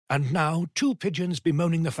And now, two pigeons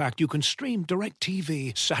bemoaning the fact you can stream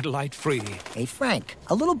DirecTV satellite-free. Hey, Frank,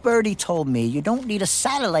 a little birdie told me you don't need a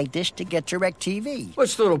satellite dish to get DirecTV.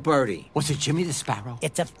 What's little birdie? Was it Jimmy the Sparrow?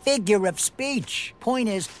 It's a figure of speech. Point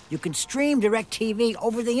is, you can stream DirecTV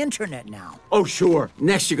over the internet now. Oh, sure.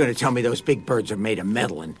 Next you're going to tell me those big birds are made of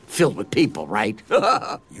metal and filled with people, right?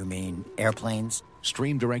 You mean airplanes?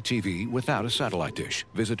 Stream DirecTV without a satellite dish.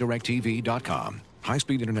 Visit DirecTV.com.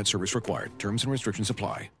 High-speed internet service required. Terms and restrictions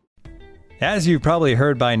apply. As you've probably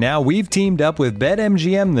heard by now, we've teamed up with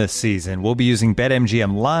BetMGM this season. We'll be using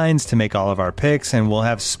BetMGM lines to make all of our picks, and we'll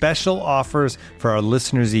have special offers for our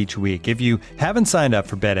listeners each week. If you haven't signed up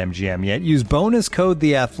for BetMGM yet, use bonus code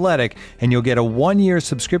The Athletic, and you'll get a 1-year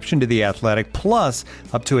subscription to The Athletic, plus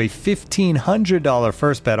up to a $1,500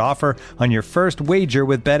 first bet offer on your first wager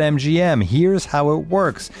with BetMGM. Here's how it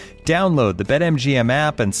works. Download the BetMGM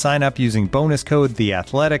app and sign up using bonus code The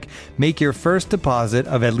Athletic. Make your first deposit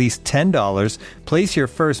of at least $10. Place your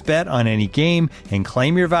first bet on any game and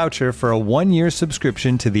claim your voucher for a 1-year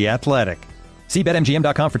subscription to The Athletic. See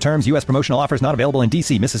BetMGM.com for terms. U.S. promotional offers not available in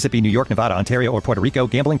D.C., Mississippi, New York, Nevada, Ontario, or Puerto Rico.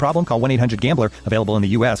 Gambling problem? Call 1-800-GAMBLER. Available in the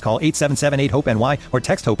U.S. Call 877-8-HOPE-NY or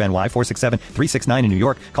text HOPE-NY 467-369 in New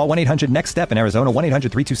York. Call 1-800-NEXT-STEP in Arizona.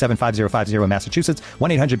 1-800-327-5050 in Massachusetts.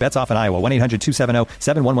 1-800-BETS-OFF in Iowa.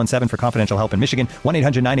 1-800-270-7117 for confidential help in Michigan.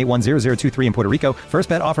 1-800-981-0023 in Puerto Rico. First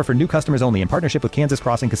bet offer for new customers only in partnership with Kansas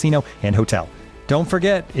Crossing Casino and Hotel. Don't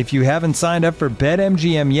forget, if you haven't signed up for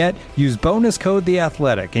BetMGM yet, use bonus code The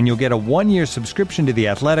Athletic, and you'll get a 1-year subscription to The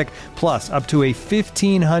Athletic, plus up to a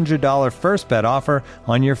 $1,500 first bet offer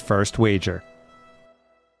on your first wager.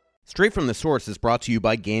 Straight from the Source is brought to you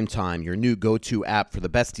by Game Time, your new go-to app for the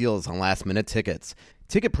best deals on last-minute tickets.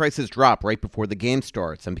 Ticket prices drop right before the game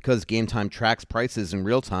starts, and because Game Time tracks prices in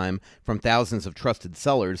real time from thousands of trusted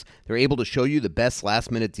sellers, they're able to show you the best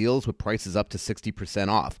last-minute deals with prices up to 60%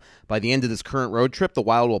 off. By the end of this current road trip, the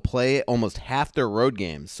Wild will play almost half their road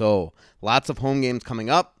games, so lots of home games coming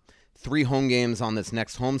up. 3 home games on this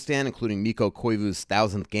next homestand, including Mikko Koivu's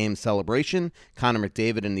 1,000th game celebration, Connor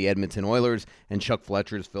McDavid and the Edmonton Oilers, and Chuck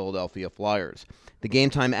Fletcher's Philadelphia Flyers. The Game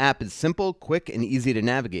Time app is simple, quick, and easy to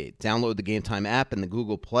navigate. Download the Game Time app in the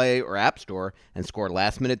Google Play or App Store and score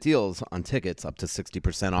last-minute deals on tickets up to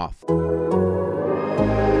 60% off.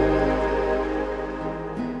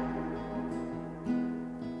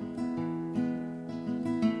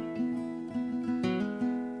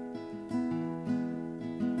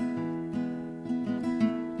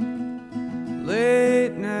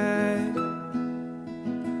 Late night,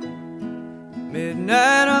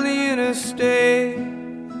 midnight on the interstate,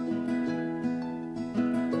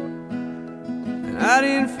 and I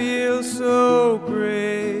didn't feel so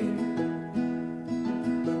great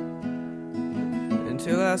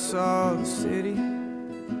until I saw the city.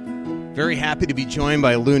 Very happy to be joined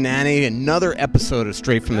by Lou Nanne. Another episode of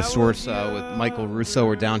Straight from the Source with Michael Russo.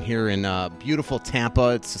 We're down here in beautiful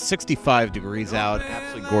Tampa. It's 65 degrees out.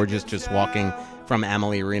 Absolutely gorgeous. Just walking from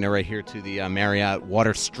Amalie Arena right here to the Marriott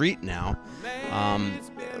Water Street now.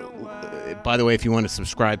 By the way, if you want to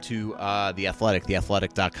subscribe to The Athletic,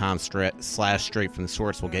 theathletic.com/straight from the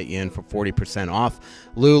source will get you in for 40% off.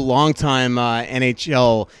 Lou, longtime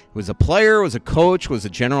NHL, was a player, was a coach, was a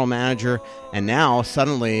general manager, and now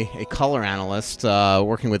suddenly a color analyst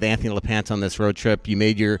working with Anthony LaPanta on this road trip. You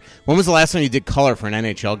made when was the last time you did color for an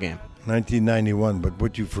NHL game? 1991, but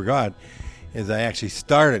what you forgot is I actually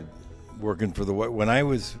started working for when I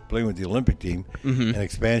was playing with the Olympic team, an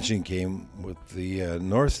expansion came with the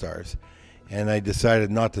North Stars, and I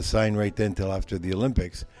decided not to sign right then till after the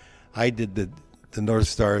Olympics. I did the North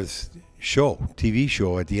Stars TV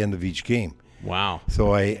show at the end of each game. Wow.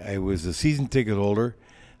 So I was a season ticket holder.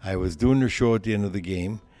 I was doing their show at the end of the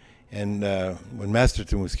game, and when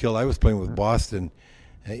Masterton was killed, I was playing with Boston,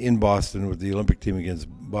 in Boston with the Olympic team against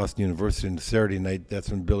Boston University on Saturday night.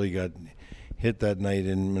 That's when Billy got hit that night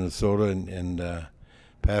in Minnesota and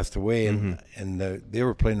passed away, and they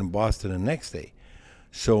were playing in Boston the next day.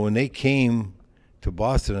 So when they came to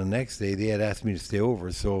Boston the next day, they had asked me to stay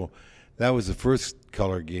over. So that was the first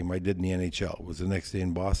color game I did in the NHL. It was the next day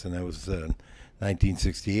in Boston. That was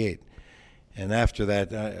 1968. And after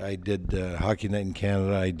that, I did Hockey Night in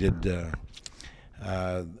Canada. I did the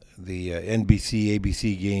NBC,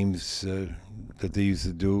 ABC games that they used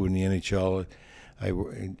to do in the NHL.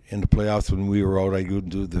 In the playoffs when we were out, I would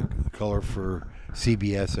do the color for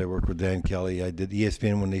CBS. I worked with Dan Kelly. I did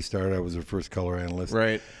ESPN when they started. I was their first color analyst.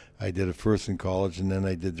 Right. I did it first in college, and then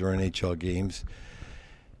I did their NHL games.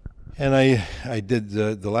 And I did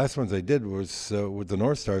the last ones I did was with the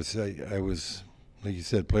North Stars. I was, like you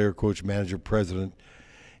said, player, coach, manager, president,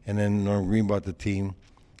 and then Norm Green bought the team.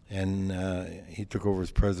 And he took over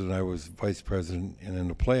as president. I was vice president. And in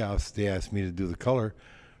the playoffs, they asked me to do the color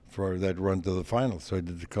for that run to the finals. So I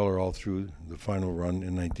did the color all through the final run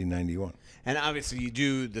in 1991. And obviously you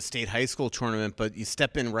do the state high school tournament, but you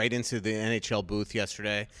step in right into the NHL booth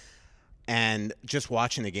yesterday. And just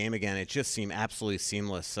watching the game again, it just seemed absolutely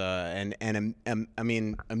seamless. I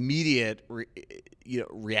mean, immediate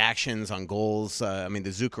reactions on goals. I mean,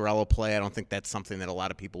 the Zuccarello play, I don't think that's something that a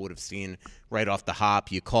lot of people would have seen right off the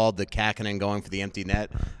hop. You called the Kakkonen going for the empty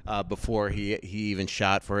net before he even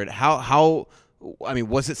shot for it. How I mean,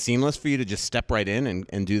 was it seamless for you to just step right in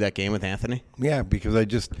and do that game with Anthony? Yeah, because I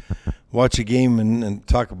just watch a game and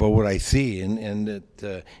talk about what I see. And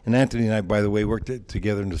Anthony and I, by the way, worked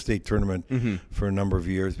together in the state tournament for a number of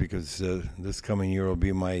years, because this coming year will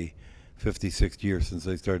be my 56th year since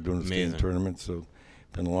I started doing the state tournament. So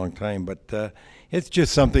it's been a long time. But it's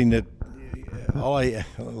just something that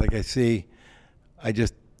like I say, I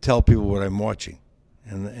just tell people what I'm watching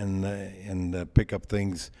and pick up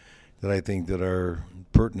things that I think that are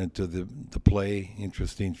pertinent to the play,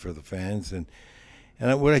 interesting for the fans. And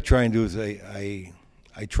what I try and do is I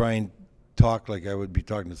try and talk like I would be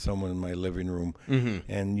talking to someone in my living room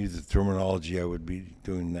and use the terminology I would be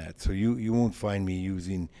doing that. So you won't find me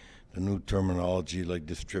using the new terminology like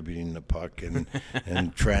distributing the puck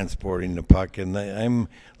and transporting the puck. And I'm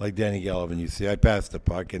like Danny Gallivan, you see, I pass the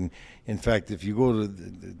puck. And in fact, if you go to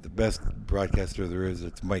the best broadcaster there is,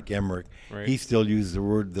 it's Mike Emmerich. Right. He still uses the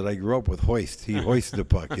word that I grew up with, hoist. He hoists the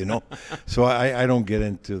puck, you know. So I don't get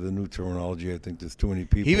into the new terminology. I think there's too many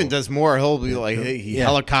people. He even does more. He'll be like, hey, he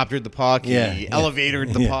helicoptered the puck. He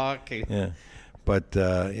elevated the puck. Yeah. But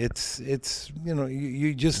it's you know,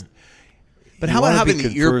 you just – But how about having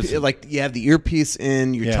the earpiece? Like, you have the earpiece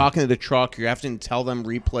in, you're talking to the truck, you're having to tell them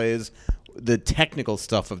replays, the technical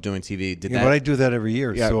stuff of doing TV. But I do that every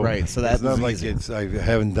year. Yeah, so right. So that's not like I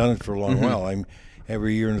haven't done it for a long while. I'm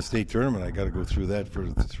every year in the state tournament. I got to go through that for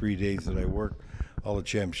the 3 days that I work, all the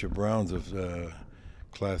championship rounds of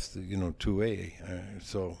class, 2A.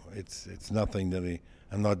 So it's nothing that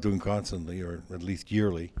I'm not doing constantly, or at least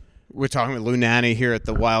yearly. We're talking with Lou Nanne here at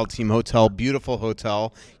the Wild Team Hotel. Beautiful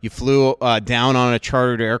hotel. You flew down on a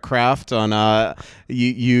chartered aircraft.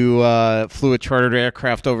 You flew a chartered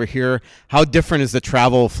aircraft over here. How different is the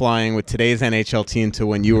travel flying with today's NHL team to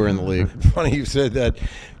when you were in the league? Funny you said that,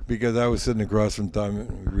 because I was sitting across from Tommy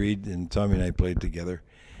Reed, and Tommy and I played together.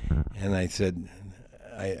 And I said,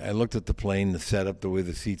 I looked at the plane, the setup, the way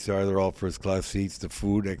the seats are. They're all first-class seats, the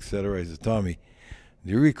food, etc. I said, Tommy,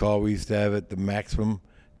 do you recall we used to have at the maximum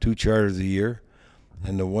 2 charters a year?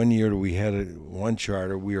 And the 1 year that we had one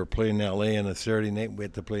charter, we were playing in L.A. on a Saturday night. We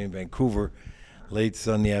had to play in Vancouver late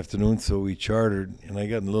Sunday afternoon, so we chartered. And I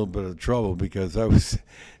got in a little bit of trouble because I was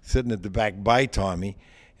sitting at the back by Tommy,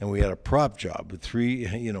 and we had a prop job with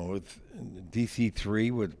with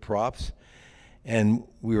DC-3 with props. And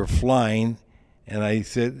we were flying, and I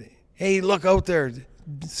said, hey, look out there.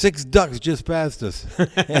 6 ducks just passed us.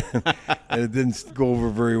 And it didn't go over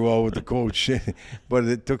very well with the coach. But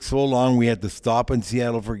it took so long, we had to stop in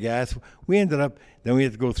Seattle for gas. We ended up, then we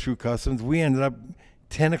had to go through customs. We ended up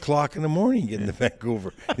 10 o'clock in the morning getting to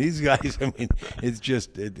Vancouver. These guys, I mean, it's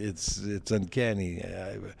just, it's uncanny.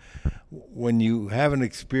 When you haven't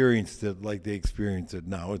experienced it like they experience it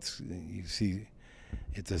now, you see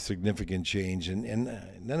it's a significant change. And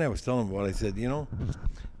then I was telling them I said,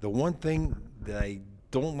 the one thing that I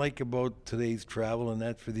don't like about today's travel and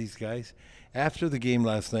that for these guys, after the game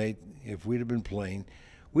last night, if we'd have been playing,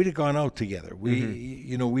 we'd have gone out together.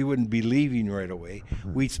 We wouldn't be leaving right away.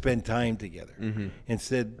 We'd spend time together.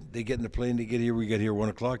 Instead, they get in the plane, they get here, we get here 1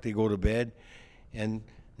 o'clock, they go to bed. And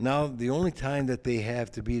now the only time that they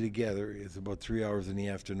have to be together is about 3 hours in the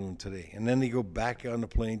afternoon today. And then they go back on the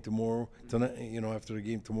plane tomorrow, after the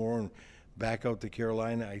game tomorrow, and back out to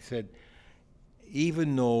Carolina. I said,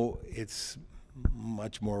 even though it's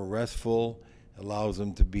much more restful, allows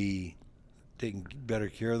them to be taking better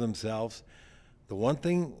care of themselves. The one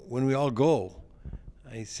thing, when we all go,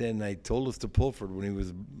 I said, and I told us to Pulford when he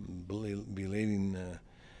was belating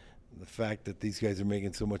the fact that these guys are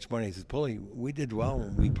making so much money. He said, Pulley, we did well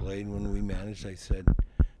when we played, when we managed. I said,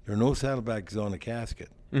 there are no saddlebags on a casket.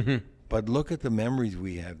 But look at the memories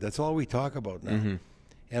we have. That's all we talk about now.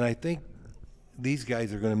 And I think these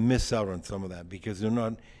guys are going to miss out on some of that because they're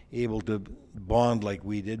not able to bond like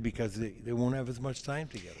we did because they won't have as much time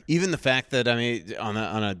together. Even the fact that, I mean, on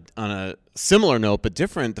a similar note but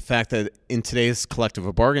different, the fact that in today's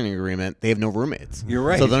collective bargaining agreement they have no roommates. You're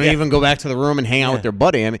right. So they don't even go back to the room and hang out with their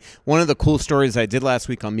buddy. I mean, one of the cool stories I did last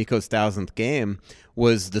week on Mikko's 1,000th game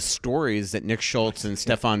was the stories that Nick Schultz and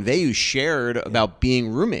Stefan Veju shared about being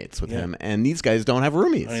roommates with him, and these guys don't have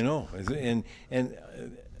roomies. I know, and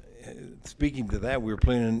speaking to that, we were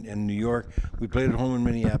playing in New York. We played at home in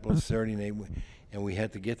Minneapolis Saturday night, and we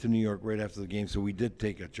had to get to New York right after the game, so we did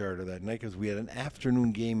take a charter that night because we had an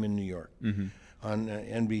afternoon game in New York on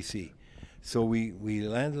NBC. So we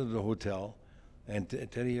landed at the hotel, and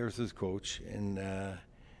Teddy Harris's coach, and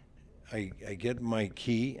I get my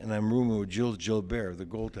key, and I'm rooming with Gilles Gilbert, the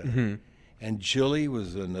goaltender. And Gilly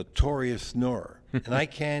was a notorious snorer, and I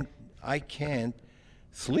can't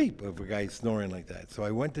sleep if a guy's snoring like that. So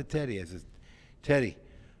I went to Teddy. I said, Teddy,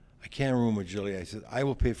 I can't room with Gilly. I said, I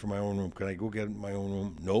will pay for my own room. Can I go get my own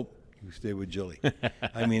room? Nope. You stay with Gilly.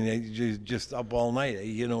 I mean, just up all night.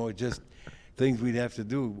 You know, just things we'd have to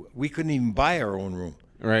do. We couldn't even buy our own room.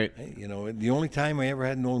 Right. You know, the only time I ever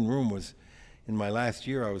had an own room was in my last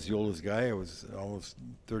year. I was the oldest guy. I was almost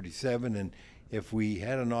 37. And if we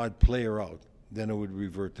had an odd player out, then it would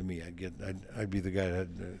revert to me. I'd be the guy that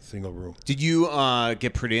had a single room. Did you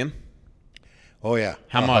get per diem? Oh yeah.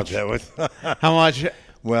 How much? That was How much?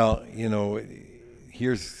 Well, you know,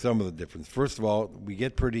 here's some of the difference. First of all, we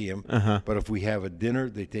get per diem, but if we have a dinner,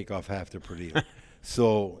 they take off half the per diem.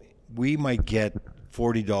 So we might get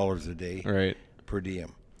 $40 a day per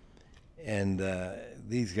diem, and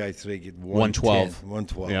these guys today get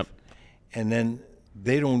 $112. Yep. And then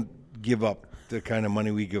they don't give up the kind of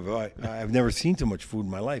money we give. I've never seen so much food in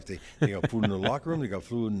my life. They got food in the locker room. They got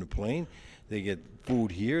food in the plane. They get food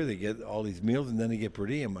here. They get all these meals, and then they get per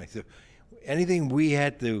diem. I said, anything we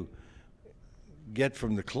had to get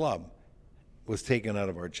from the club was taken out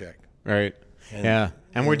of our check. Right. And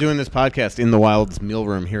we're doing this podcast in the Wild's meal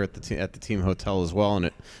room here at the team hotel as well, and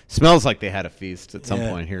it smells like they had a feast at some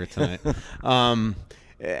point here tonight.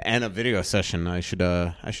 And a video session. I should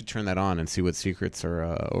turn that on and see what secrets are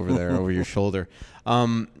over there over your shoulder.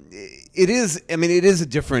 It is a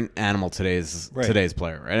different animal today's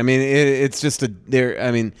player, right? I mean, it's just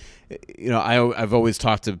I've always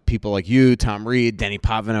talked to people like you, Tom Reed, Denny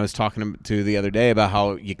Potvin. I was talking to the other day about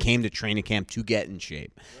how you came to training camp to get in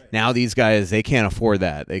shape. Right. Now these guys, they can't afford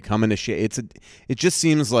that. They come into shape. It just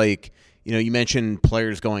seems like, you know, you mentioned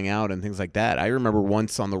players going out and things like that. I remember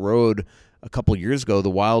once on the road a couple years ago, the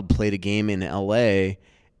Wild played a game in L.A.,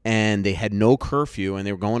 and they had no curfew, and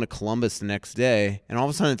they were going to Columbus the next day. And all of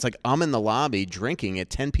a sudden, it's like I'm in the lobby drinking at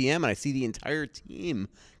 10 p.m., and I see the entire team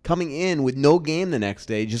coming in with no game the next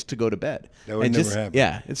day just to go to bed. That would never happen.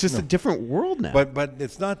 Yeah, it's just a different world now. But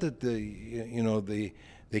it's not that they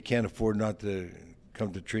can't afford not to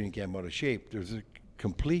come to training camp out of shape. There's a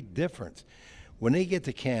complete difference. When they get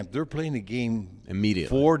to camp, they're playing the game immediately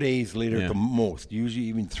 4 days later at the most, usually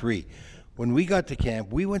even 3. When we got to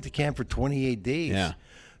camp, we went to camp for 28 days. Yeah.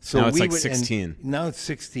 So now it's 16. Now it's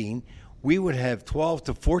 16. We would have 12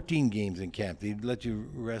 to 14 games in camp. They'd let you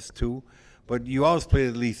rest 2, but you always played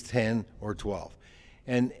at least 10 or 12.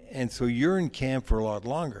 And so you're in camp for a lot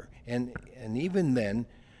longer. And even then,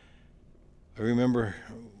 I remember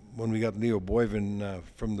when we got Leo Boivin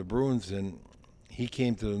from the Bruins, and he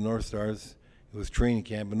came to the North Stars. It was training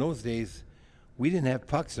camp. In those days, we didn't have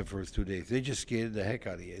pucks the first 2 days. They just skated the heck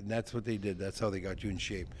out of you, and that's what they did. That's how they got you in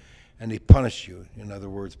shape. And they punished you, in other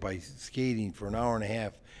words, by skating for an hour and a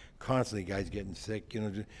half, constantly, guys getting sick, you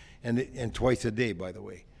know, and twice a day, by the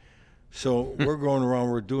way. So we're going around,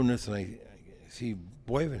 we're doing this, and I see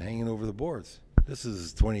Boivin hanging over the boards. This is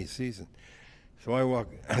his 20th season. So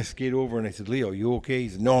I skate over, and I said, Leo, you okay? He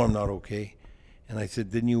said, no, I'm not okay. And I said,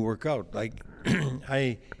 didn't you work out? Like,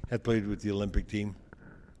 I had played with the Olympic team.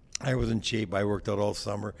 I was in shape. I worked out all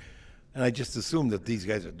summer. And I just assumed that these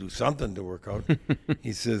guys would do something to work out.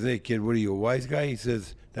 He says, hey, kid, what are you, a wise guy? He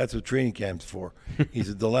says, that's what training camp's for. He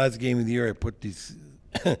said, the last game of the year, I put these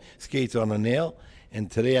skates on a nail,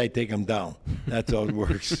 and today I take them down. That's how it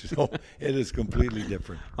works. So it is completely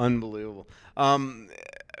different. Unbelievable.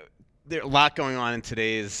 There's a lot going on in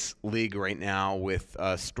today's league right now with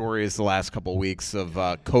stories the last couple of weeks of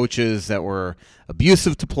coaches that were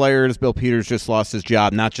abusive to players. Bill Peters just lost his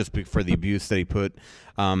job, not just for the abuse that he put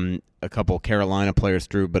a couple Carolina players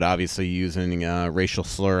through, but obviously using racial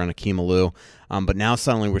slur on Akeem Alou. But now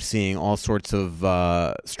suddenly we're seeing all sorts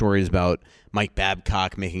of stories about Mike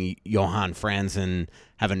Babcock making Johan Franzen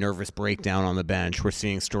have a nervous breakdown on the bench. We're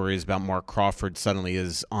seeing stories about Mark Crawford suddenly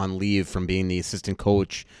is on leave from being the assistant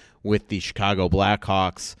coach with the Chicago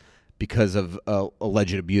Blackhawks because of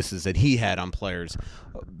alleged abuses that he had on players.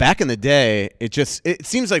 Back in the day, it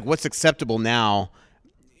seems like what's acceptable now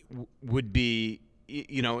would be,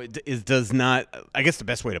 it does not. I guess the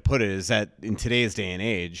best way to put it is that in today's day and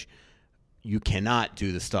age, you cannot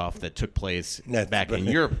do the stuff that took place back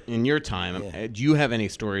in your time. Yeah. Do you have any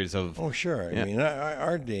stories of? Oh, sure. Yeah. I mean,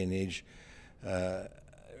 our day and age,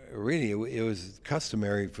 really, it was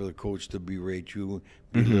customary for the coach to berate you,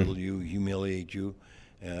 belittle you, humiliate you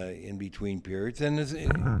in between periods. And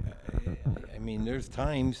there's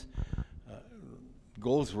times,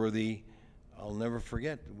 Goldsworthy, I'll never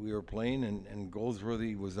forget. We were playing, and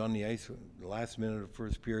Goldsworthy was on the ice the last minute of the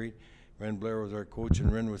first period. Ren Blair was our coach,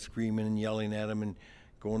 and Ren was screaming and yelling at him and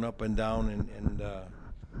going up and down. And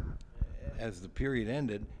as the period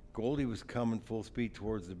ended, Goldie was coming full speed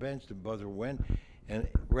towards the bench. The buzzer went, and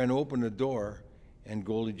Ren opened the door, and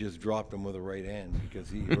Goldie just dropped him with a right hand because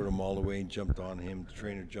he heard him all the way and jumped on him. The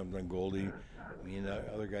trainer jumped on Goldie.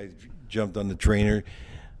 Other guys jumped on the trainer.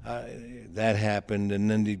 That happened, and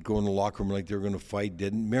then they'd go in the locker room like they were going to fight.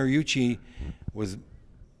 Didn't. Mariucci was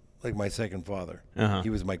like my second father.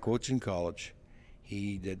 He was my coach in college.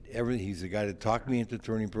 He did everything. He's the guy that talked me into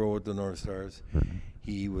turning pro with the North Stars.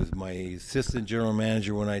 He was my assistant general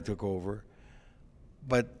manager when I took over.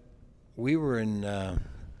 But we were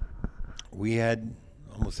we had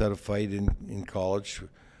almost had a fight in college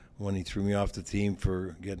when he threw me off the team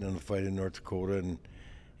for getting in a fight in North Dakota,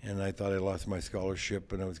 and I thought I lost my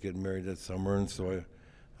scholarship, and I was getting married that summer, and so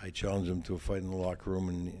I challenged him to a fight in the locker room,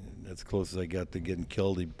 and that's close as I got to getting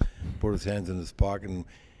killed. He put his hands in his pocket, and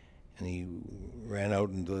he ran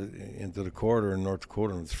out into the corridor in North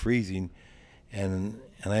Dakota, and it was freezing, and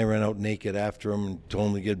I ran out naked after him and told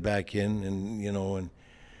him to get back in, and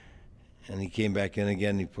he came back in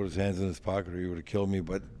again. He put his hands in his pocket, or he would have killed me.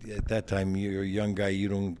 But at that time, you're a young guy. You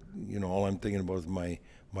don't, all I'm thinking about is my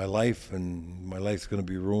life, and my life's going to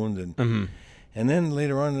be ruined. And then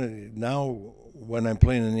later on, now when I'm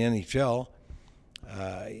playing in the NHL,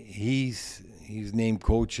 he's named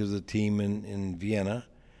coach of the team in Vienna,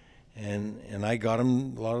 and I got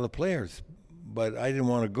him a lot of the players, but I didn't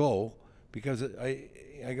want to go because I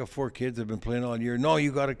got 4 kids. I've been playing all year. No,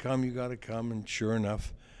 you got to come. And sure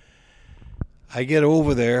enough, I get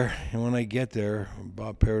over there, and when I get there,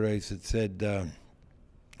 Bob Paradise had said,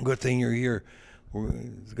 "Good thing you're here.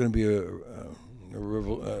 There's going to be a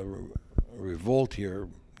revolt here.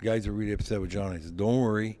 Guys are really upset with John." I said, "Don't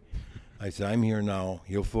worry." I said, "I'm here now.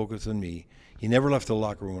 He'll focus on me." He never left the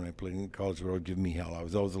locker room when I played in college without giving me hell. I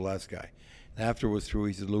was always the last guy. And after it was through,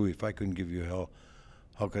 he said, "Louis, if I couldn't give you hell,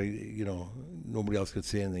 how could I, nobody else could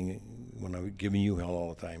say anything when I was giving you hell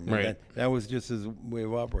all the time." Right. That was just his way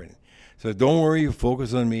of operating. So don't worry, you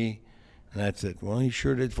focus on me, and that's it. Well, he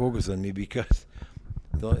sure did focus on me because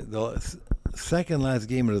the second last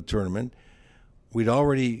game of the tournament, we'd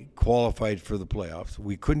already qualified for the playoffs.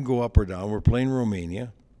 We couldn't go up or down. We're playing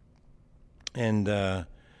Romania, and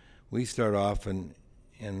we start off, and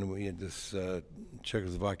we had this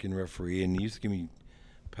Czechoslovakian referee, and he used to give me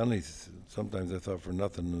penalties. Sometimes I thought for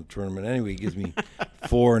nothing in the tournament. Anyway, he gives me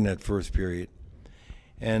 4 in that first period,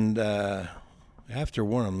 and after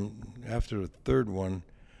the third one,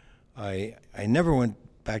 I never went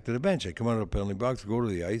back to the bench. I come out of the penalty box, go to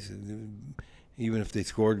the ice. Even if they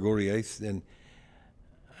scored, go to the ice. Then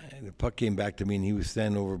the puck came back to me, and he was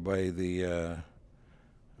standing over by the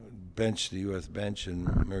bench, the U.S. bench, and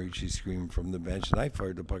Mariucci screamed from the bench, and I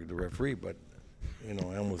fired the puck at the referee, but,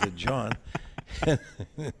 I almost hit John.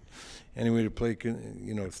 Anyway, the play,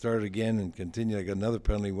 started again and continued. I got another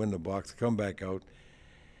penalty, win the box, come back out,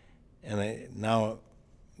 and now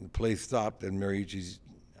the play stopped, and Mariucci's,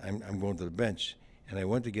 I'm going to the bench, and I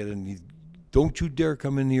went to get in. "Don't you dare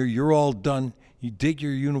come in here. You're all done. You take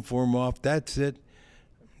your uniform off. That's it."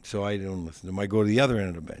 So I don't listen to him. I go to the other end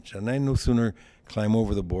of the bench, and I no sooner climb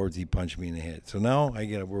over the boards, he punched me in the head. So now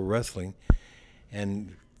we're wrestling,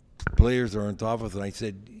 and players are on top of us, and I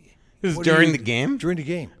said, "This is during the game?" During the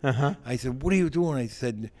game. I said, "What are you doing?" I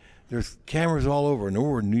said, "There's cameras all over, and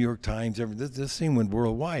over New York Times. This thing went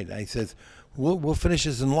worldwide." I said, We'll finish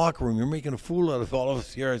this in the locker room. You're making a fool out of all of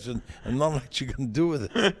us here." I said, "I'm not what you're going to do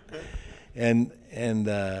with it." and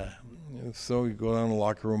so we go down to the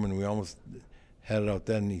locker room, and we almost had it out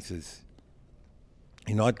then. And he says,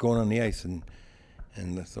 "You're not going on the ice." And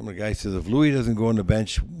some of the guys says, "If Louis doesn't go on the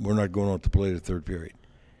bench, we're not going out to play the third period."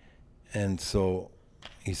 And so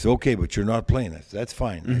he said, "Okay, but you're not playing." I said, "That's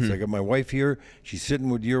fine." I said, "I got my wife here. She's sitting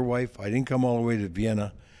with your wife. I didn't come all the way to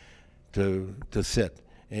Vienna to sit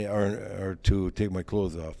or to take my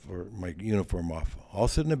clothes off or my uniform off. I'll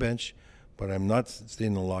sit on the bench, but I'm not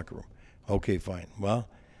staying in the locker room." "Okay, fine." Well,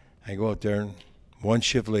 I go out there, and one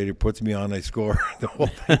shift later puts me on. I score the whole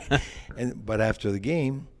thing. But after the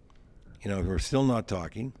game, we're still not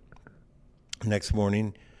talking. Next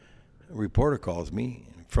morning, a reporter calls me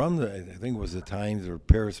from I think it was the Times or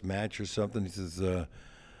Paris Match or something. He says,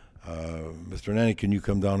 Mr. Nanny, can you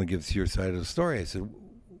come down and give us your side of the story? I said,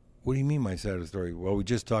 what do you mean my side of the story? Well, we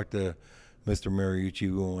just talked to Mr. Mariucci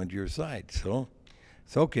who went to your side. So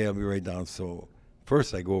it's okay, I'll be right down. So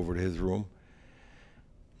first I go over to his room,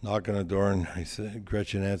 knock on the door, and I said,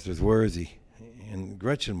 Gretchen answers, where is he? And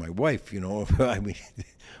Gretchen, my wife, I mean,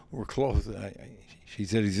 we're close. She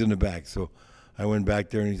said he's in the back. So I went back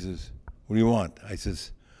there, and he says, what do you want? I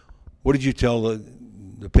says, what did you tell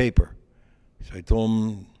the paper? So I told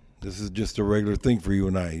him, this is just a regular thing for you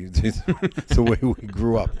and I. It's the way we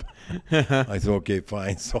grew up. I said, okay,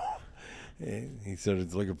 fine. So he said,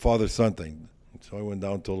 it's like a father-son thing. So I went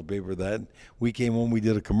down and told the paper that. We came home, we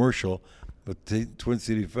did a commercial with Twin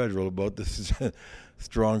City Federal about this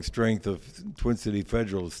strong strength of Twin City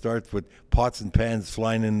Federal. It starts with pots and pans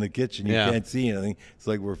flying in the kitchen. You can't see anything. It's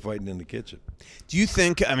like we're fighting in the kitchen. Do you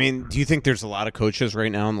think there's a lot of coaches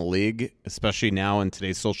right now in the league, especially now in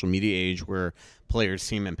today's social media age where players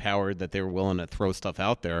seem empowered that they're willing to throw stuff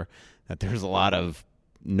out there, that there's a lot of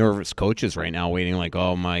nervous coaches right now waiting like,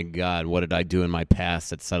 oh my God, what did I do in my past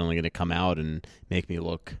that's suddenly going to come out and make me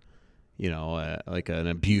look, like an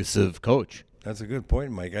abusive coach? That's a good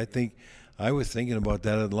point, Mike. I was thinking about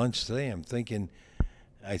that at lunch today.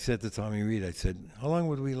 I said to Tommy Reed, I said, how long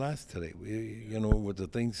would we last today? With the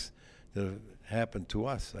things that have happened to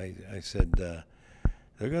us. I said, there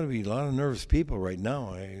are going to be a lot of nervous people right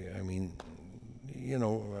now. I mean,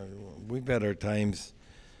 we've had our times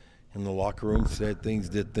in the locker room, said things,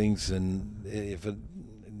 did things, and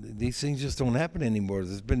these things just don't happen anymore.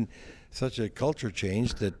 There's been such a culture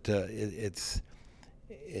change that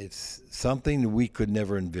it's something that we could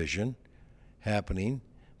never envision happening,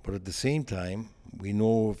 but at the same time, we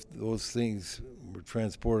know if those things were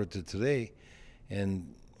transported to today,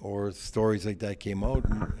 or stories like that came out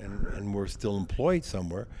and were still employed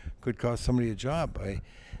somewhere, could cost somebody a job.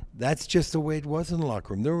 That's just the way it was in the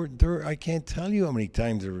locker room. There I can't tell you how many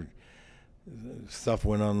times stuff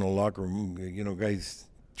went on in the locker room. Guys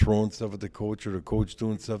throwing stuff at the coach, or the coach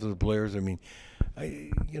doing stuff to the players. I mean,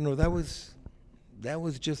 that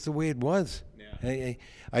was just the way it was. Yeah.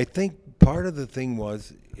 I think part of the thing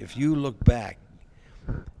was, if you look back,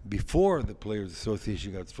 before the Players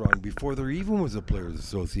Association got strong, before there even was a Players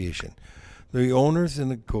Association, the owners and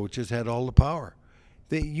the coaches had all the power.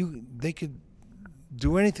 They could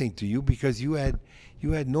do anything to you because you had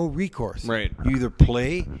no recourse. Right. You either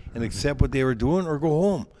play and accept what they were doing or go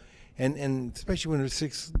home. And especially when there's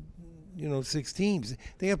six teams,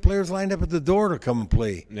 they have players lined up at the door to come and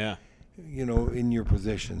play. Yeah. In your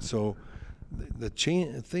position. So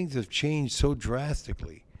things have changed so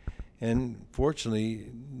drastically. And fortunately,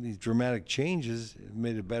 these dramatic changes have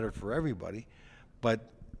made it better for everybody.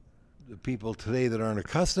 But the people today that aren't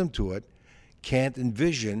accustomed to it can't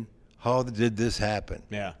envision how did this happen.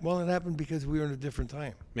 Yeah. Well, it happened because we were in a different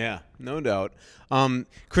time. Yeah, no doubt.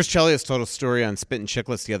 Chris Chelios told a story on Spit and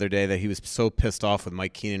Chicklets the other day that he was so pissed off with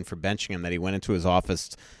Mike Keenan for benching him that he went into his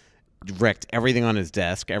office, wrecked everything on his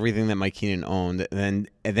desk, everything that Mike Keenan owned, and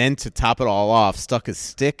then to top it all off, stuck his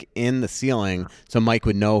stick in the ceiling so Mike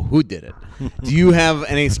would know who did it. Do you have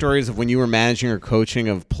any stories of when you were managing or coaching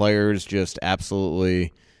of players just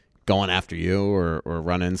absolutely going after you or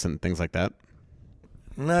run-ins and things like that?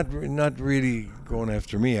 Not really going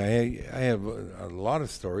after me. I have a lot of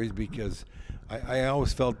stories because I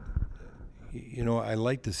always felt, I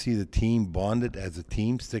like to see the team bonded as a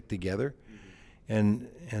team, stick together. And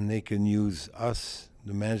they can use us,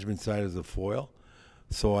 the management side, as a foil.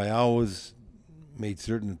 So I always made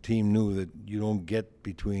certain the team knew that you don't get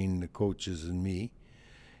between the coaches and me.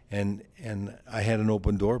 And I had an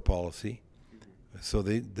open door policy, so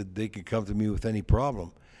they could come to me with any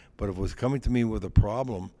problem. But if it was coming to me with a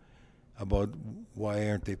problem about why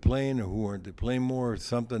aren't they playing or who aren't they playing more or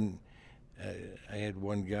something, I had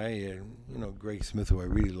one guy, Greg Smith, who I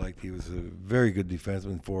really liked. He was a very good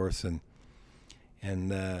defenseman for us, and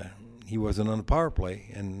he wasn't on the power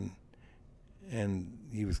play, and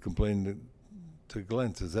he was complaining to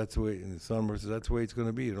Glenn, says that's the way, and the Sunmer says that's the way it's going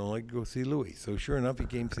to be. You don't like to go see Louis. So sure enough, he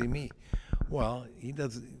came to see me. Well,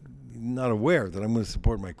 he's not aware that I'm going to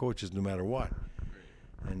support my coaches no matter what.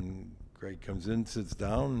 And Greg comes in, sits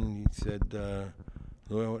down, and he said,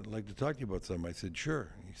 Louis, I would like to talk to you about something. I said, sure.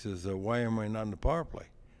 He says, why am I not in the power play?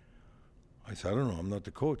 I said, I don't know. I'm not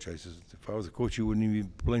the coach. I said, if I was a coach, you wouldn't even be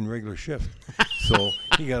playing regular shift. So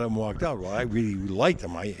he got up and walked out. Well, I really liked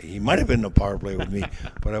him. He might have been in the power play with me,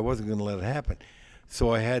 but I wasn't going to let it happen.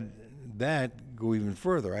 So I had that go even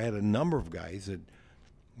further. I had a number of guys that,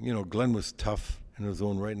 Glenn was tough in his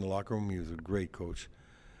own right in the locker room. He was a great coach.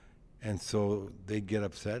 And so they'd get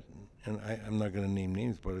upset. And I'm not going to name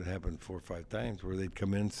names, but it happened 4 or 5 times where they'd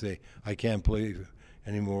come in and say, I can't play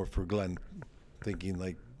anymore for Glenn, thinking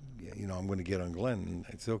like, I'm going to get on Glenn. And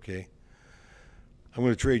I'd say, okay, I'm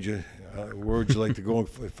going to trade you. Where would you like to go?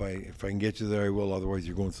 If I can get you there, I will. Otherwise,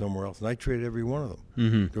 you're going somewhere else. And I traded every one of them.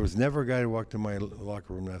 Mm-hmm. There was never a guy who walked in my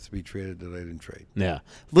locker room that has to be traded that I didn't trade. Yeah,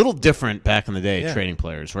 little different back in the day, Yeah. trading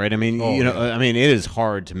players, right? I mean, yeah. I mean, it is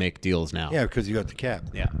hard to make deals now. Yeah, because you got the cap.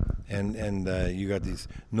 Yeah. And you got these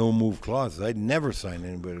no-move clauses. I'd never signed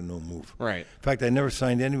anybody to no-move. Right. In fact, I never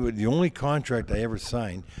signed anybody. The only contract I ever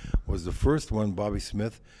signed was the first one. Bobby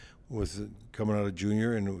Smith was coming out of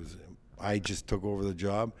junior, and I just took over the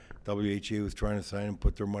job. WHA was trying to sign him,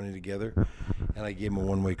 put their money together, and I gave him a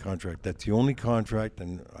one-way contract. That's the only contract,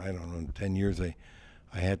 and I don't know, in 10 years I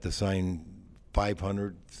had to sign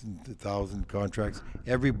 500, 1,000 contracts.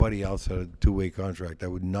 Everybody else had a two-way contract. I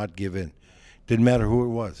would not give in. Didn't matter who it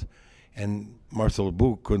was. And Marcel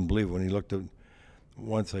LeBoux couldn't believe it when he looked at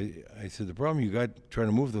once. I said, the problem you got trying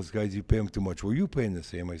to move those guys, you pay them too much. Well, you paying the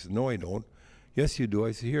same. I said, no, I don't. Yes, you do.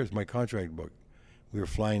 I said, here's my contract book. We were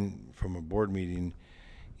flying from a board meeting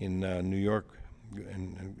in New York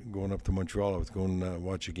and going up to Montreal. I was going to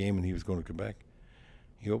watch a game, and he was going to Quebec.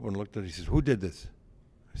 He opened and looked at it. He says, who did this?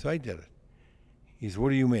 I said, I did it. He said, what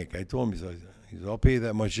do you make? I told him, he said, I'll pay you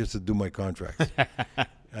that much just to do my contract.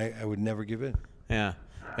 I would never give in. Yeah.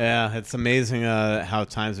 Yeah, it's amazing how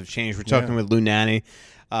times have changed. We're talking with Lou Nanne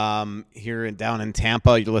here down in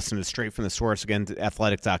Tampa. You're listening to Straight from the Source. Again,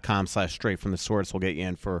 athletic.com/straight from the source will get you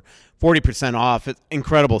in for 40% off. It's an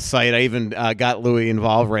incredible site. I even got Louis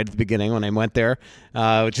involved right at the beginning when I went there,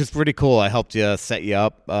 which is pretty cool. I helped you set you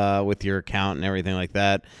up with your account and everything like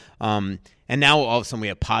that. And now all of a sudden we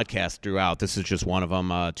have podcasts throughout. This is just one of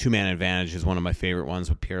them. Two Man Advantage is one of my favorite ones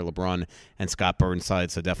with Pierre LeBrun and Scott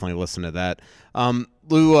Burnside, so definitely listen to that.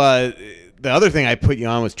 Lou, the other thing I put you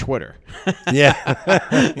on was Twitter. Yeah.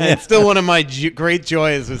 And it's still one of my great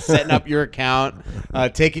joys was setting up your account,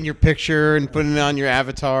 taking your picture and putting it on your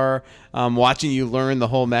avatar, watching you learn the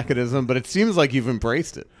whole mechanism. But it seems like you've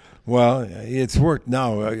embraced it. Well, it's worked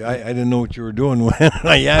now. I didn't know what you were doing when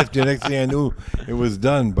I asked you. Next thing I knew, it was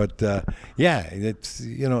done. But, yeah, it's,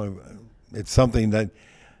 it's something that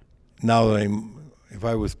now that if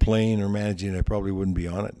I was playing or managing, I probably wouldn't be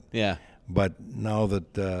on it. Yeah. But now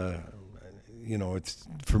that, it's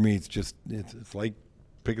for me, it's just, it's like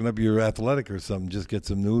picking up your Athletic or something. Just get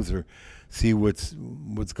some news or see what's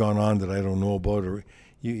gone on that I don't know about. Or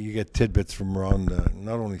you get tidbits from around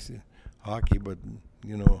not only hockey, but,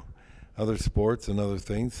 other sports and other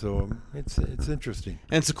things, so it's interesting.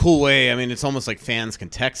 And it's a cool way. I mean, it's almost like fans can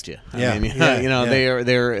text you. I mean,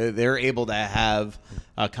 they're able to have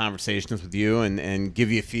conversations with you and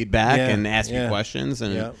give you feedback and ask you questions,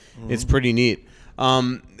 and it's pretty neat.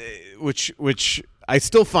 Which I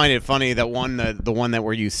still find it funny that the one that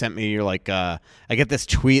where you sent me, you're like, I get this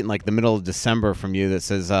tweet in like the middle of December from you that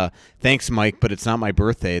says, "Thanks, Mike, but it's not my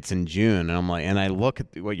birthday; it's in June." And I'm like, and I look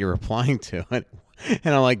at what you're replying to.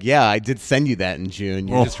 And I'm like, yeah, I did send you that in June.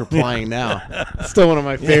 You're just replying now. Still one of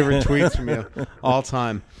my favorite tweets from you all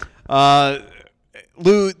time.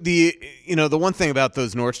 Lou, the one thing about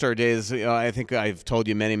those North Star days, I think I've told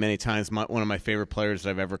you many, many times, one of my favorite players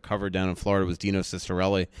that I've ever covered down in Florida was Dino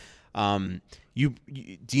Ciccarelli.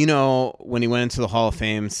 Dino, when he went into the Hall of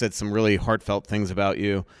Fame, said some really heartfelt things about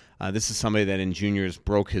you. This is somebody that in juniors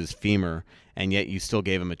broke his femur, and yet you still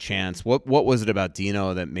gave him a chance. What was it about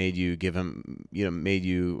Dino that made you take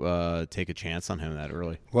a chance on him that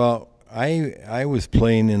early? Well, I was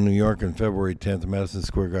playing in New York on February 10th at Madison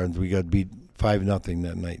Square Garden. We got beat 5-0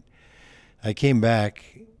 that night. I came back,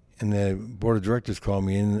 and the board of directors called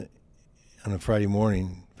me in on a Friday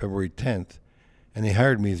morning, February 10th, and they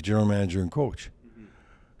hired me as general manager and coach. Mm-hmm.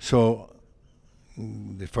 So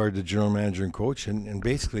they fired the general manager and coach, and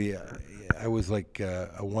basically I was like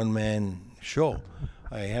a one-man show.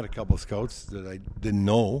 I had a couple of scouts that I didn't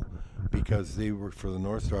know because they worked for the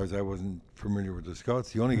North Stars. I wasn't familiar with the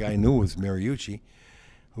scouts. The only guy I knew was Mariucci,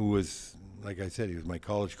 who was, like I said, he was my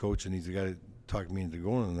college coach, and he's the guy that talked me into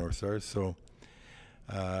going to the North Stars. So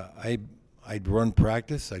I'd run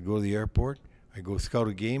practice. I'd go to the airport. I'd go scout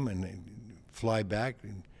a game and I'd fly back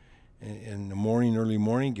in the morning, early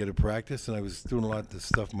morning, get a practice, and I was doing a lot of this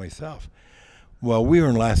stuff myself. Well, we were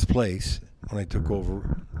in last place when I took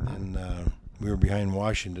over, and we were behind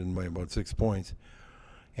Washington by about 6 points.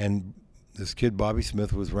 And this kid, Bobby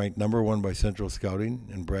Smith, was ranked number 1 by Central Scouting,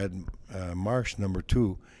 and Brad Marsh, number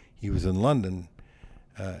 2. He was in London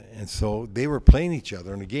And so they were playing each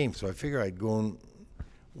other in a game. So I figured I'd go and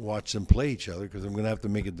watch them play each other because I'm going to have to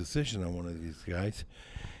make a decision on one of these guys.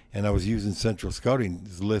 And I was using Central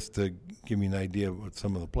Scouting's list to give me an idea about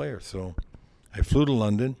some of the players. So I flew to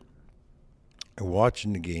London,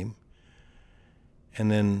 watching the game, and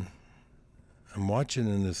then I'm watching,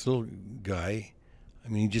 and this little guy, I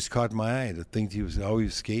mean, he just caught my eye. The things how he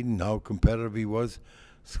was skating, how competitive he was,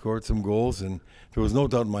 scored some goals, and there was no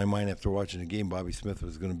doubt in my mind after watching the game Bobby Smith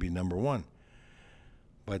was going to be number one.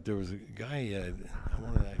 But there was a guy,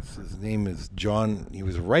 his name is John. He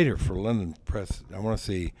was a writer for London Press. I want to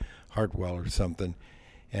say Hartwell or something,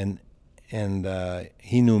 and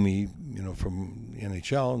he knew me, from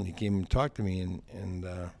NHL, and he came and talked to me, and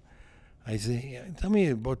I said, hey, tell me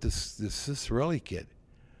about this Cicerelli kid.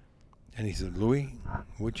 And he said, Louis,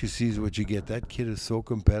 what you see is what you get. That kid is so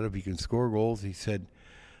competitive. He can score goals. He said,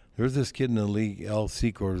 there's this kid in the league, Al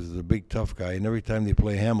Secord, is a big tough guy, and every time they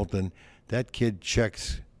play Hamilton, that kid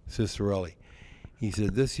checks Cicerelli. He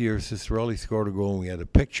said this year Cicerelli scored a goal, and we had a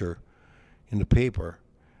picture in the paper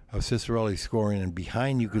of Cicerelli scoring, and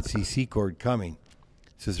behind you could see Secord coming.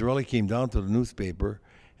 Cicerelli came down to the newspaper,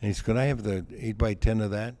 and he said, could I have the 8x10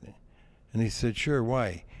 of that? And he said, sure,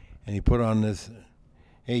 why? And he put on this,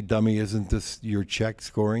 hey, dummy, isn't this your check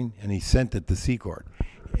scoring? And he sent it to Secord.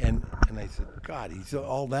 And I said, God, he's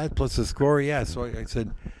all that plus the score? Yeah. So I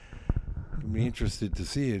said, I'd be interested to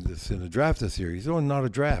see this in a draft this year. He's not a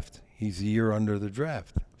draft. He's a year under the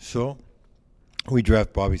draft. So we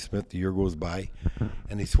draft Bobby Smith. The year goes by,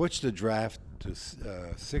 and they switched the draft to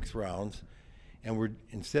 6 rounds. And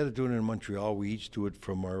instead of doing it in Montreal, we each do it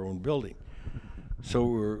from our own building. So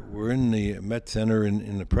we're in the Met Center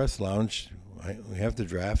in the press lounge. We have the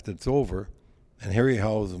draft. It's over, and Harry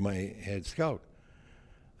Howell is my head scout.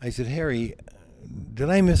 I said, Harry, did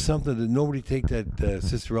I miss something? Did nobody take that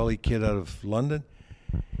Cicerelli kid out of London?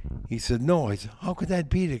 He said, no. I said, how could that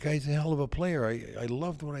be? The guy's a hell of a player. I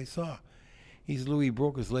loved what I saw. He said, Louis,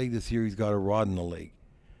 broke his leg this year. He's got a rod in the leg.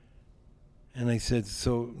 And I said,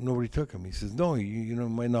 so nobody took him? He says, no, you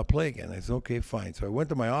might not play again. I said, okay, fine. So I went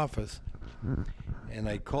to my office, and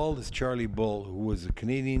I called this Charlie Bull, who was a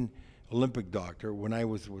Canadian Olympic doctor when I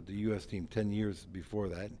was with the U.S. team 10 years before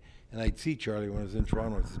that. And I'd see Charlie when I was in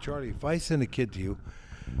Toronto. I said, Charlie, if I send a kid to you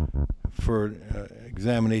for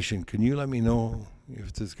examination, can you let me know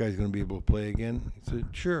if this guy's going to be able to play again? He said,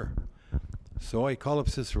 sure. So I called up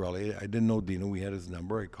Cicerelli. I didn't know Dino. We had his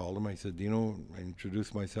number. I called him. I said, Dino, I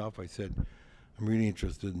introduced myself. I said, I'm really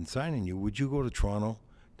interested in signing you. Would you go to Toronto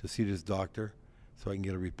to see this doctor so I can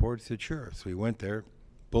get a report? He said, sure. So he went there.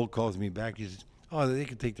 Bull calls me back. He says, oh, they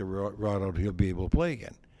can take the rod out. He'll be able to play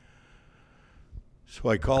again. So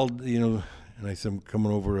I called, and I said, I'm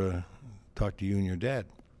coming over to talk to you and your dad.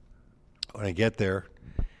 When I get there,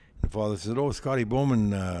 the father said, oh, Scotty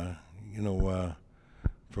Bowman,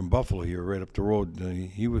 from Buffalo here, right up the road.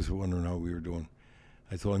 He was wondering how we were doing.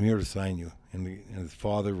 I told him, I'm here to sign you. And his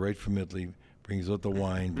father, right from Italy, brings out the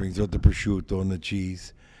wine, brings out the prosciutto and the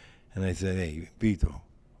cheese. And I said, hey, Vito,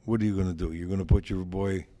 what are you going to do? You're going to put your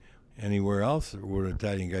boy anywhere else, or we're an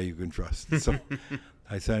Italian guy you can trust? So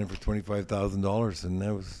I signed him for $25,000, and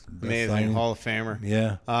that was amazing. Signing. Hall of Famer.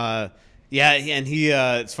 Yeah. Yeah, and he,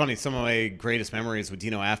 it's funny, some of my greatest memories with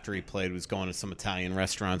Dino after he played was going to some Italian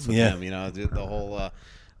restaurants with him,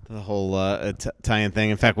 the whole Italian thing.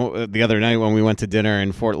 In fact, the other night when we went to dinner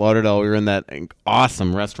in Fort Lauderdale, we were in that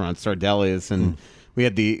awesome restaurant, Sardelli's, and we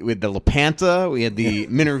had the Lapanta, we had the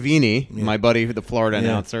Minervini, my buddy, the Florida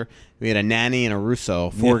announcer. We had a Nanny and a Russo,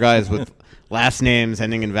 4 guys with last names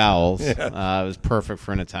ending in vowels. It was perfect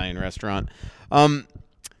for an Italian restaurant.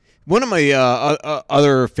 One of my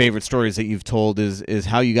other favorite stories that you've told is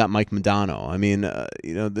how you got Mike Modano. I mean,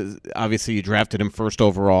 obviously you drafted him first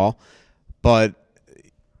overall, but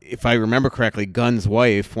if I remember correctly, Gunn's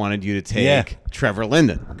wife wanted you to take Trevor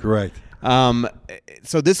Linden. Correct.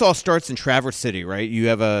 So this all starts in Traverse City, right? You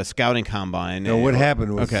have a scouting combine. No, what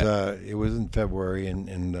happened was it was in February,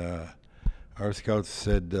 and our scouts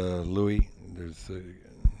said, Louis, there's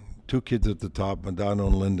 2 kids at the top, Modano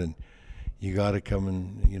and Linden. You got to come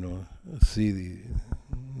and see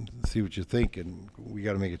what you think, and we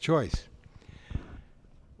got to make a choice.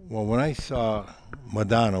 Well, when I saw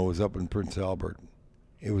Modano was up in Prince Albert,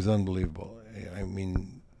 it was unbelievable. I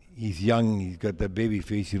mean, he's young. He's got that baby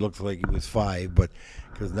face. He looks like he was 5, but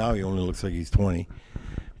because now he only looks like he's 20.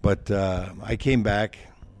 But I came back,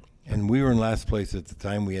 and we were in last place at the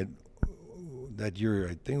time. We had that year,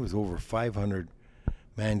 I think it was over 500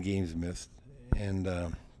 man games missed, and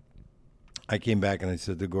I came back and I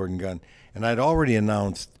said to Gordon Gunn, and I'd already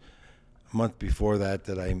announced a month before that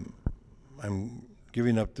I'm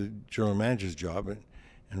giving up the general manager's job,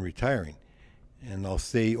 and retiring. And I'll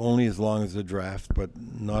stay only as long as the draft, but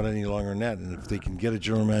not any longer than that. And if they can get a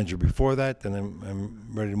general manager before that, then I'm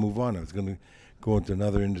ready to move on. I was going to go into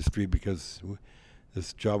another industry because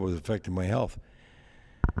this job was affecting my health.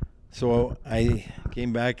 So I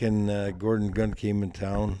came back, and Gordon Gunn came in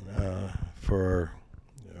town for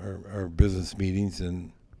our business meetings,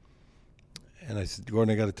 and I said,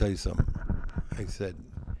 Gordon, I got to tell you something. I said,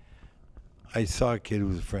 I saw a kid who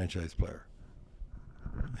was a franchise player.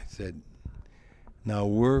 I said, now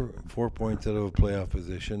we're 4 points out of a playoff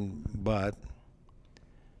position, but,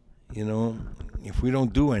 you know, if we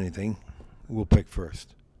don't do anything, we'll pick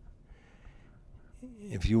first.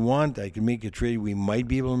 If you want, I can make a trade. We might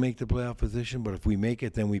be able to make the playoff position, but if we make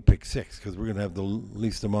it, then we pick sixth because we're going to have the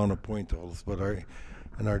least amount of point totals. But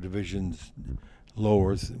in our division's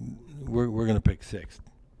lowers, we're going to pick sixth.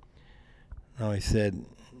 Now I said,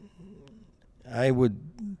 I would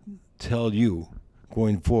tell you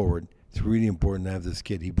going forward, it's really important to have this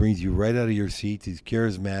kid. He brings you right out of your seats. He's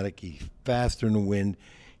charismatic. He's faster in the wind.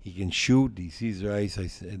 He can shoot. He sees the ice. I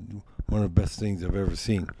said, one of the best things I've ever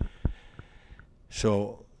seen.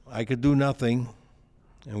 So I could do nothing,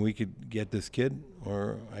 and we could get this kid,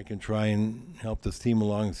 or I can try and help this team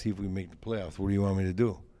along and see if we make the playoffs. What do you want me to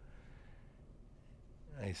do?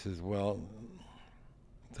 I says, well,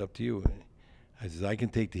 it's up to you. I says, I can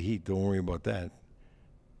take the heat. Don't worry about that.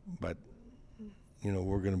 But, you know,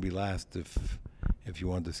 we're going to be last if you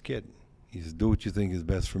want this kid. He says, do what you think is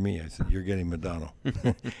best for me. I said, you're getting Modano.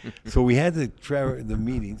 So we had the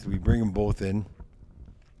meetings. We bring them both in,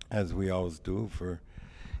 as we always do,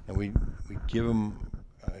 and we give them.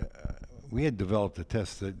 We had developed a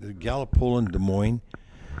test. The Gallup poll in Des Moines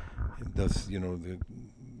does, you know,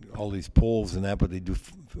 all these polls and that, but they do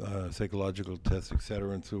psychological tests,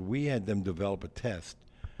 etc. And so we had them develop a test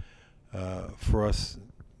for us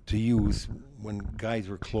to use when guys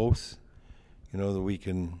were close, you know, that we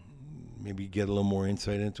can maybe get a little more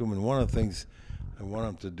insight into them. And one of the things I want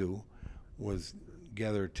them to do was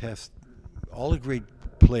gather a test. All the great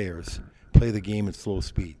players play the game at slow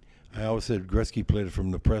speed. I always said Gretzky played it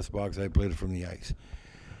from the press box, I played it from the ice.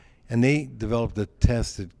 And they developed a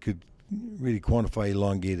test that could really quantify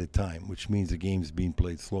elongated time, which means the game's being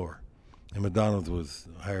played slower. And Modano's was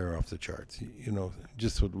higher off the charts, you know,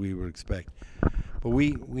 just what we would expect. But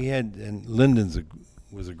we had, and Linden's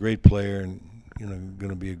was a great player and, you know,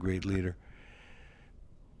 going to be a great leader.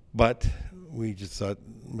 But we just thought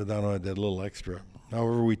Modano had that little extra.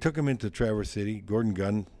 However, we took him into Traverse City. Gordon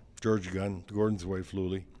Gunn, George Gunn, Gordon's wife,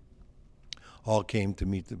 Luli, all came to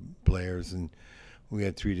meet the players, and we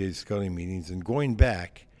had 3 days scouting meetings. And going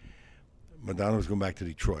back, Modano was going back to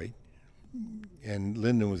Detroit, and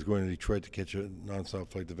Linden was going to Detroit to catch a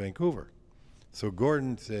nonstop flight to Vancouver. So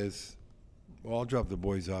Gordon says, well, I'll drop the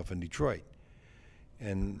boys off in Detroit.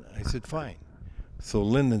 And I said, fine. So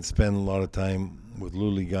Linden spent a lot of time with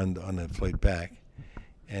Luli Gunn on that flight back.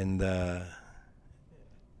 And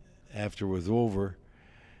after it was over,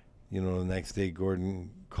 you know, the next day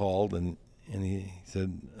Gordon called and he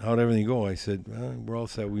said, how'd everything go? I said, well, we're all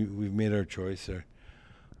set. We've made our choice.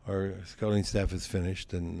 Our scouting staff is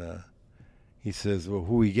finished. And he says, well,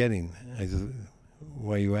 who are we getting? I said,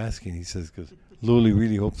 why are you asking? He says, because Luli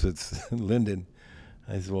really hopes it's Linden.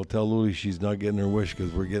 I said, well, tell Luli she's not getting her wish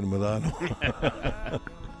because we're getting Modano.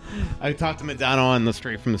 I talked to Modano on the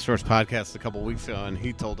Straight from the Source podcast a couple of weeks ago, and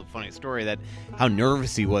he told a funny story that how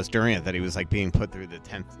nervous he was during it, that he was like being put through the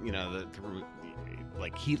 10th, you know, through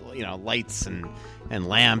like heat, you know, lights and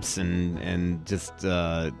lamps and just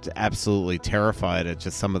absolutely terrified at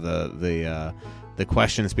just some of the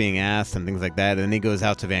questions being asked and things like that. And then he goes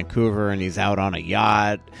out to Vancouver and he's out on a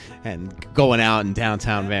yacht and going out in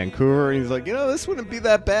downtown Vancouver. And he's like, you know, this wouldn't be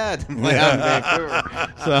that bad to play out in Vancouver.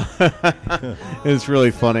 So it's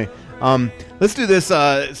really funny. Let's do this.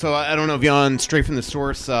 So I don't know if you're on Straight from the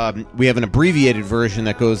Source. We have an abbreviated version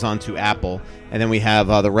that goes onto Apple, and then we have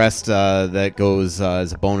the rest that goes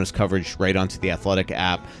as a bonus coverage right onto the Athletic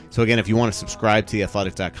app. So again, if you want to subscribe to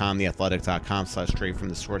theathletic.com, theathletic.com/Straight from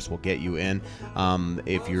the Source will get you in.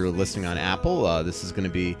 If you're listening on Apple, this is going to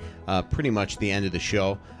be pretty much the end of the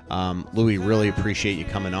show. Louis, really appreciate you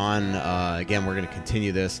coming on. Again, we're going to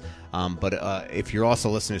continue this. But if you're also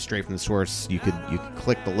listening to Straight from the Source, you could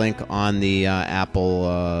click the link on the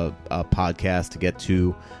Apple podcast to get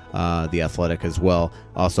to the Athletic as well.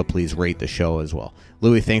 Also, please rate the show as well.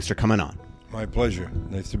 Louis, thanks for coming on. My pleasure.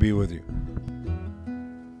 Nice to be with you.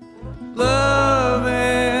 Love